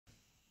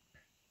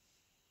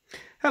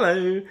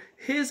Hello,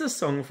 here's a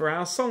song for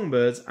our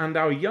songbirds and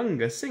our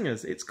younger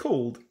singers. It's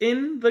called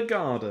In the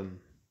Garden.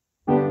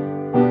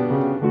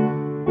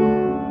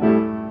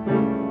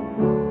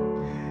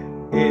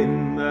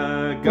 In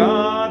the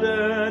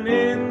garden,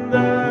 in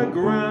the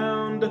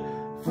ground,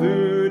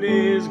 food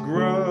is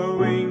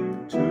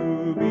growing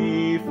to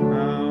be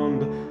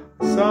found.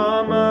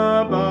 Some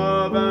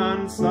above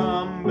and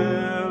some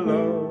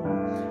below.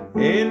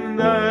 In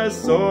the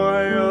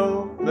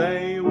soil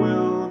they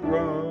will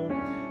grow.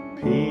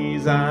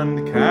 Peas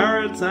and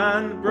carrots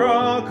and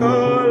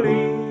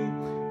broccoli,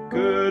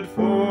 good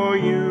for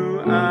you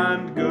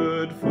and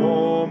good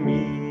for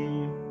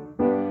me.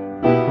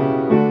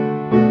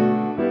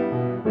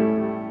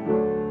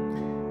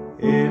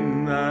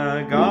 In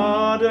the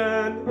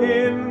garden,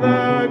 in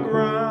the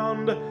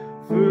ground,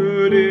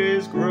 food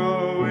is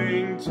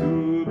growing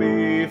to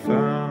be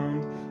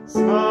found.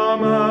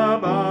 Some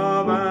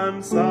above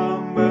and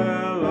some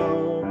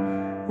below.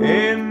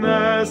 In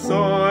the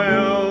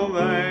soil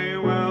they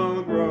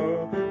will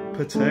grow.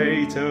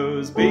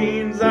 Potatoes,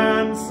 beans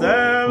and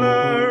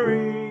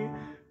celery,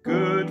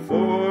 good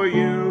for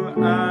you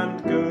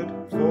and good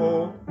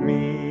for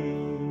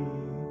me.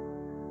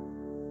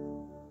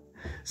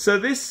 So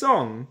this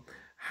song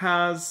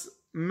has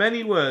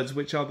many words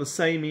which are the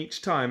same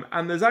each time,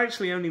 and there's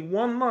actually only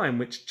one line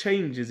which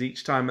changes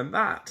each time, and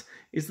that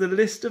is the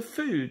list of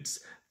foods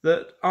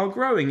that are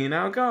growing in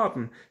our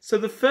garden. So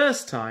the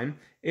first time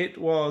it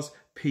was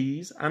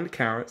peas and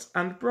carrots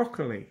and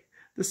broccoli.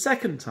 The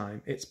second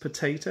time it's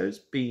potatoes,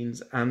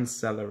 beans and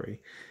celery.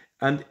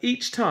 And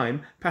each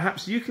time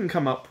perhaps you can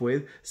come up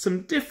with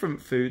some different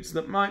foods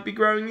that might be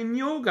growing in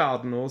your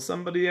garden or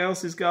somebody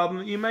else's garden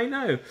that you may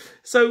know.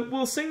 So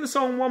we'll sing the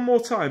song one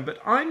more time, but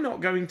I'm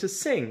not going to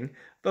sing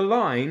the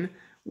line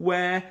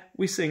where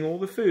we sing all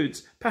the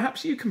foods.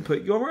 Perhaps you can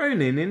put your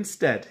own in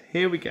instead.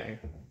 Here we go.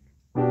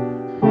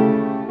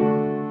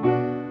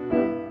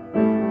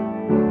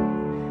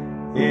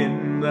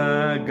 In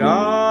the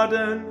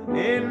garden,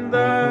 in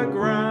the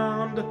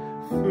ground,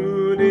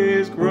 food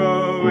is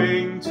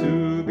growing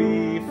to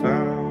be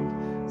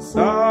found.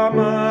 Some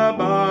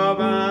above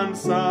and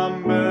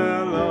some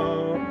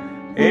below.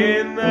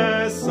 In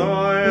the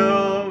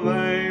soil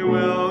they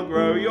will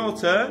grow. Your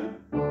turn.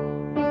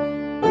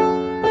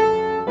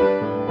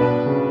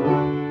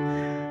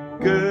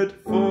 Good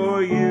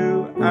for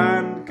you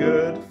and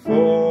good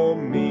for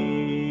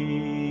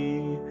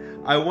me.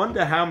 I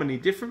wonder how many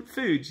different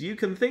foods you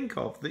can think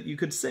of that you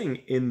could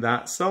sing in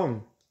that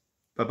song.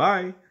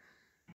 Bye-bye.